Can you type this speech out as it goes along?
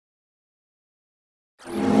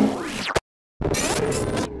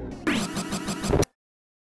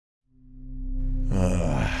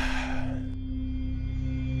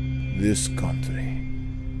This country.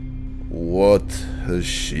 What has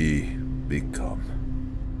she become?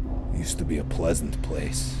 Used to be a pleasant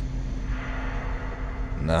place.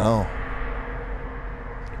 Now,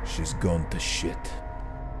 she's gone to shit.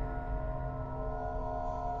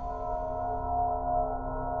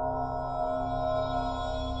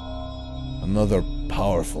 Another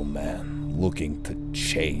powerful man looking to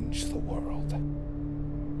change the world.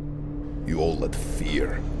 You all let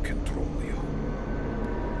fear control you.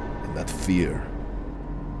 And that fear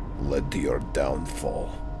led to your downfall.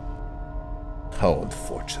 How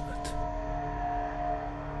unfortunate.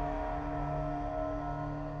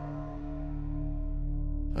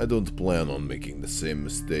 I don't plan on making the same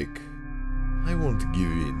mistake. I won't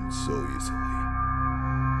give in so easily.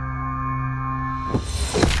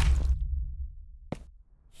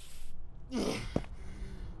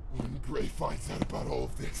 When Gray finds out about all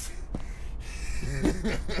of this,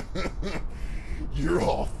 you're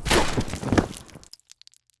all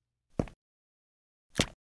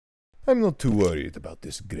I'm not too worried about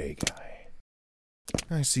this Gray guy.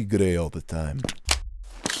 I see Gray all the time.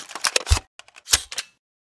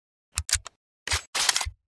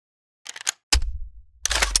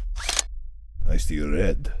 I see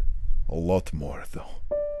red. A lot more, though.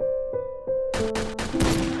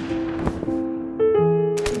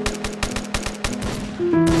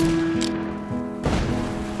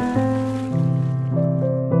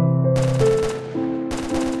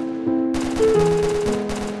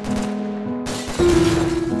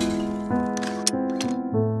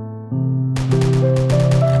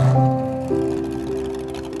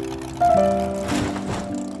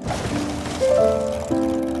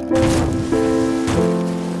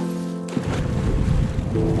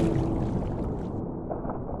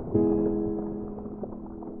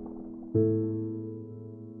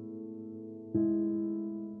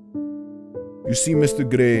 You see, Mr.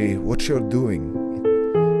 Gray, what you're doing,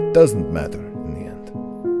 it doesn't matter in the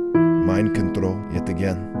end. Mind control, yet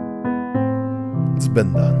again. It's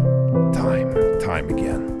been done. Time and time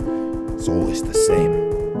again. It's always the same.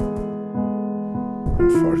 I'm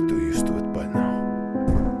far too used to it by now.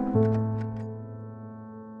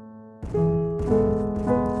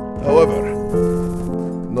 However,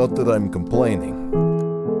 not that I'm complaining.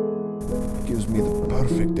 It gives me the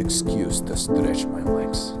perfect excuse to stretch my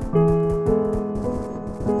legs.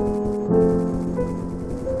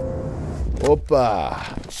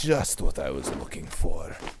 Opa! Just what I was looking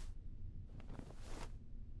for.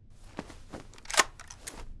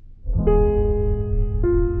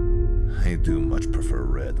 I do much prefer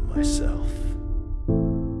red myself.